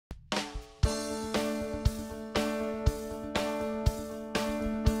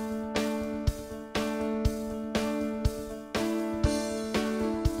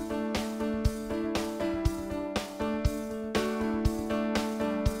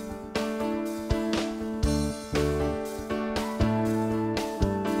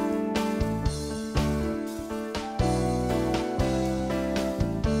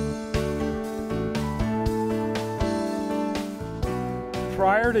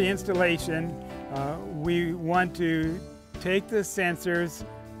Prior to installation, we want to take the sensors,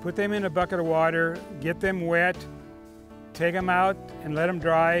 put them in a bucket of water, get them wet, take them out and let them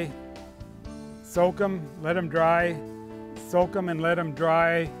dry, soak them, let them dry, soak them and let them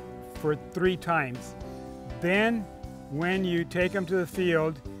dry for 3 times. Then when you take them to the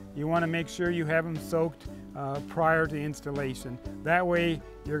field, you want to make sure you have them soaked prior to installation. That way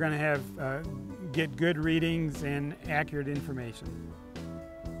you're going to get good readings and accurate information.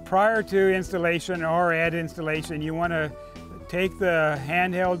 Prior to installation or at installation, you want to take the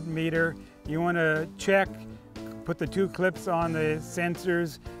handheld meter, you want to check, put the 2 clips on the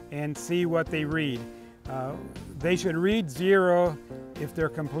sensors and see what they read. They should read 0 if they're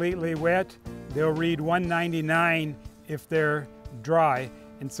completely wet. They'll read 199 if they're dry.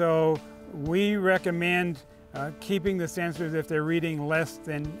 And so we recommend keeping the sensors if they're reading less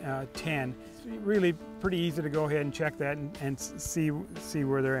than 10. It's really pretty easy to go ahead and check that and see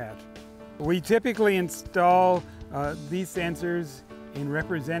where they're at. We typically install these sensors in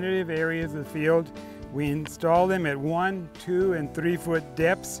representative areas of the field. We install them at 1, 2, and 3 foot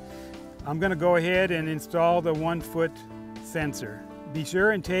depths. I'm going to go ahead and install the 1 foot sensor. Be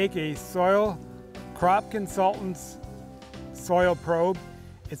sure and take a crop consultant's soil probe.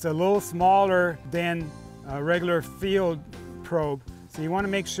 It's a little smaller than a regular field probe, so you want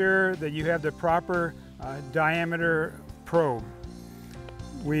to make sure that you have the proper diameter probe.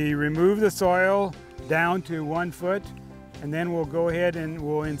 We remove the soil down to 1 foot, and then we'll go ahead and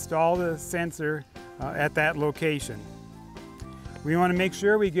we'll install the sensor at that location. We want to make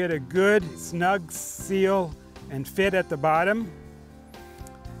sure we get a good snug seal and fit at the bottom.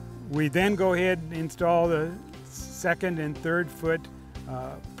 We then go ahead and install the 2nd and 3rd foot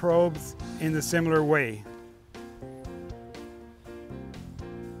probes in the similar way.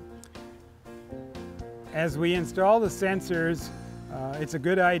 As we install the sensors, it's a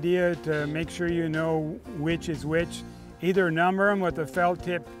good idea to make sure you know which is which. Either number them with a felt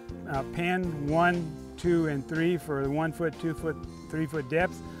tip pen, 1, 2, and 3 for the 1 foot, 2 foot, 3 foot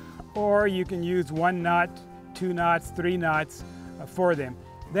depths, or you can use 1 knot, 2 knots, 3 knots for them.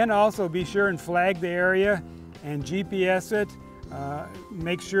 Then also be sure and flag the area and GPS it.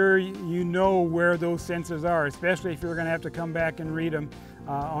 Make sure you know where those sensors are, especially if you're going to have to come back and read them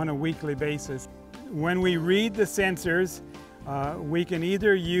on a weekly basis. When we read the sensors, we can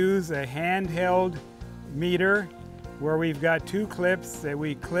either use a handheld meter where we've got 2 clips that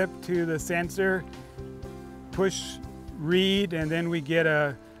we clip to the sensor, push read, and then we get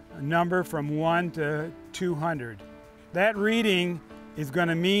a number from 1 to 200. That reading is going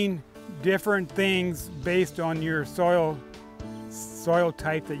to mean different things based on your soil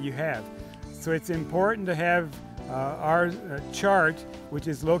type that you have. So it's important to have our chart, which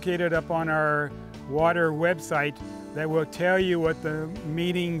is located up on our water website, that will tell you what the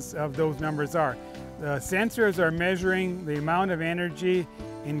meanings of those numbers are. The sensors are measuring the amount of energy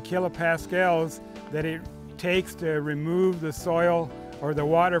in kilopascals that it takes to remove the soil or the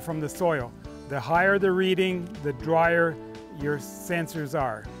water from the soil. The higher the reading, the drier your sensors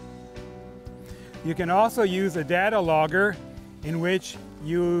are. You can also use a data logger in which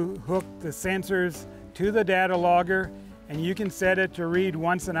you hook the sensors to the data logger, and you can set it to read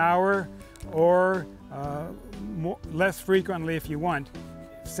once an hour or less frequently if you want.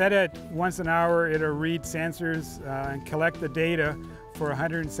 Set it once an hour, it'll read sensors and collect the data for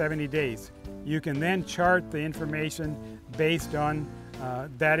 170 days. You can then chart the information based on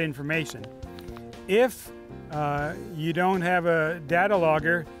that information. If you don't have a data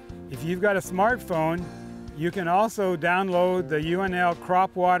logger, if you've got a smartphone, you can also download the UNL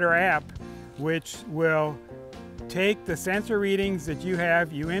Crop Water app, which will take the sensor readings that you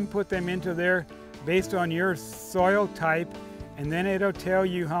have, you input them into there based on your soil type, and then it'll tell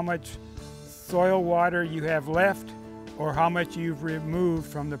you how much soil water you have left or how much you've removed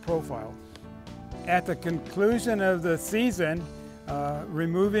from the profile. At the conclusion of the season,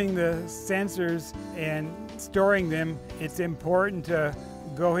 removing the sensors and storing them, it's important to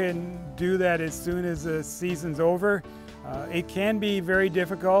go ahead and do that as soon as the season's over. It can be very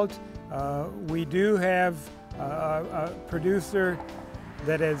difficult. We do have a producer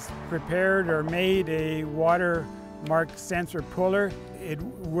that has prepared or made a watermark sensor puller. It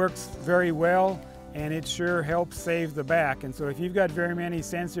works very well, and it sure helps save the back. And so if you've got very many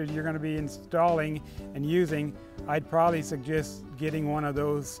sensors you're going to be installing and using, I'd probably suggest getting one of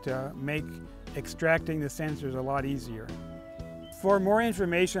those to make extracting the sensors a lot easier. For more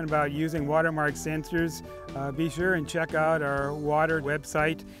information about using watermark sensors, be sure and check out our water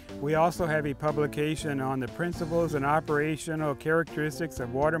website. We also have a publication on the principles and operational characteristics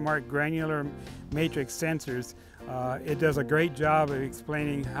of watermark granular matrix sensors. It does a great job of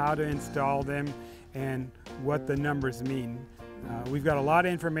explaining how to install them and what the numbers mean. We've got a lot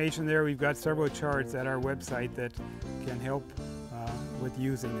of information there. We've got several charts at our website that can help with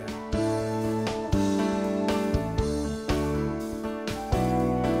using them.